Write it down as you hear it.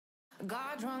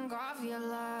Got drunk off your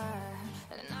lie,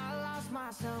 and I lost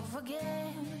myself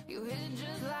again. You hit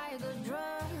just like a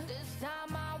drug. This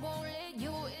time I won't let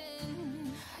you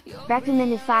in.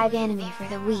 Recommended 5 anime for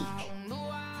the week.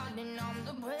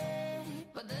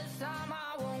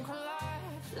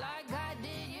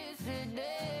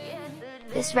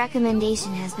 This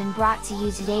recommendation has been brought to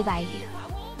you today by you.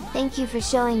 Thank you for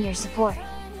showing your support.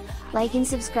 Like and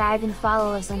subscribe and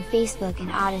follow us on Facebook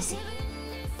and Odyssey.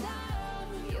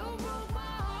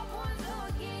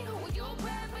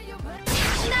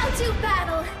 Now to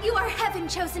battle! You are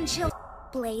heaven-chosen children.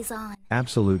 Blaze on.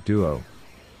 Absolute Duo.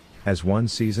 Has 1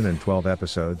 season and 12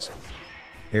 episodes.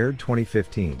 Aired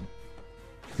 2015.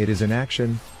 It is an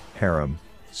action, harem,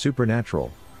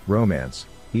 supernatural, romance,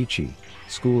 ecchi,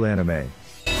 school anime.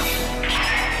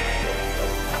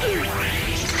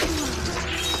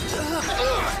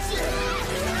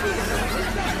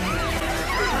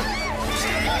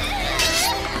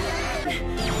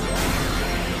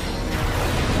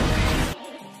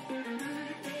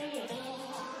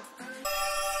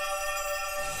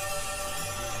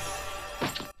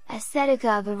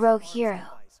 Aesthetica of a Rogue Hero.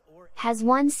 Has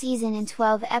 1 season and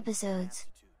 12 episodes.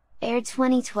 Aired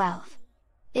 2012.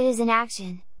 It is an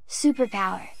action,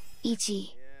 superpower,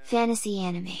 ecchi, fantasy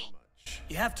anime.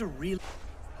 You have to really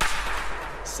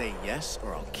say yes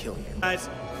or I'll kill you. Guys.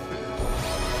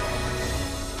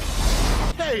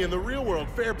 Hey, in the real world,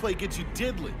 fair play gets you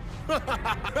diddly.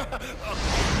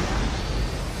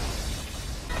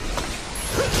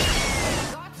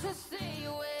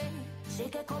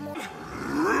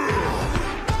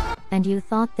 And you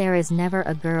thought there is never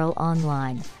a girl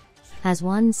online. Has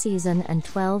 1 season and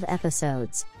 12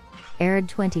 episodes. Aired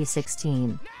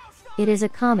 2016. It is a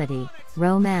comedy,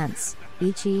 romance,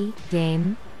 ecchi,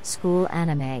 game, school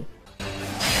anime.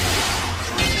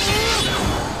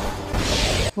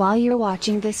 While you're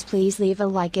watching this, please leave a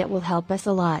like, it will help us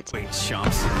a lot. Wait,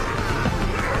 chumps.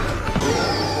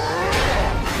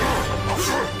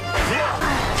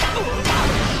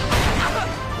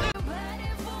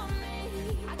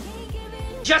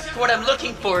 Just what I'm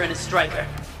looking for in a striker.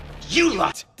 You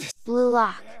lot! Blue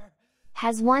Lock.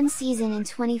 Has 1 season and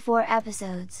 24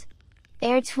 episodes.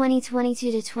 Aired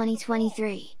 2022 to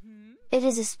 2023. It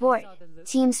is a sport,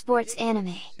 team sports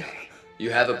anime.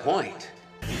 You have a point.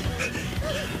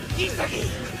 Isagi!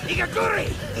 Igaguri!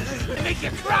 They make you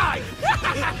cry!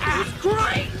 It's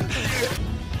great!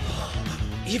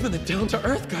 Even the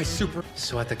down-to-earth guy's super.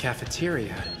 So at the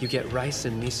cafeteria, you get rice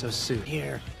and miso soup.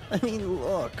 Here. I mean,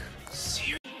 look.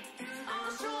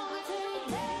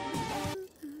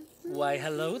 Why,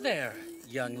 hello there,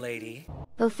 young lady.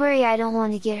 BOFURI, I don't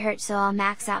want to get hurt, so I'll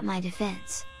max out my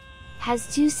defense.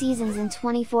 Has 2 seasons and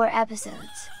 24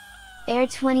 episodes.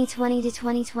 Aired 2020 to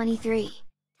 2023.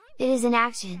 It is an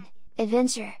action,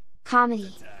 adventure,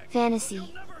 comedy,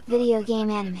 fantasy, video game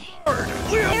anime.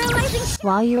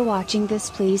 While you're watching this,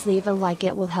 please leave a like,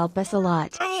 it will help us a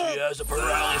lot. She has a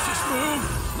paralysis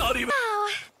move! Not even— Wow!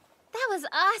 That was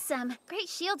awesome! Great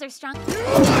shields are strong.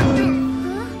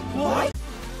 What?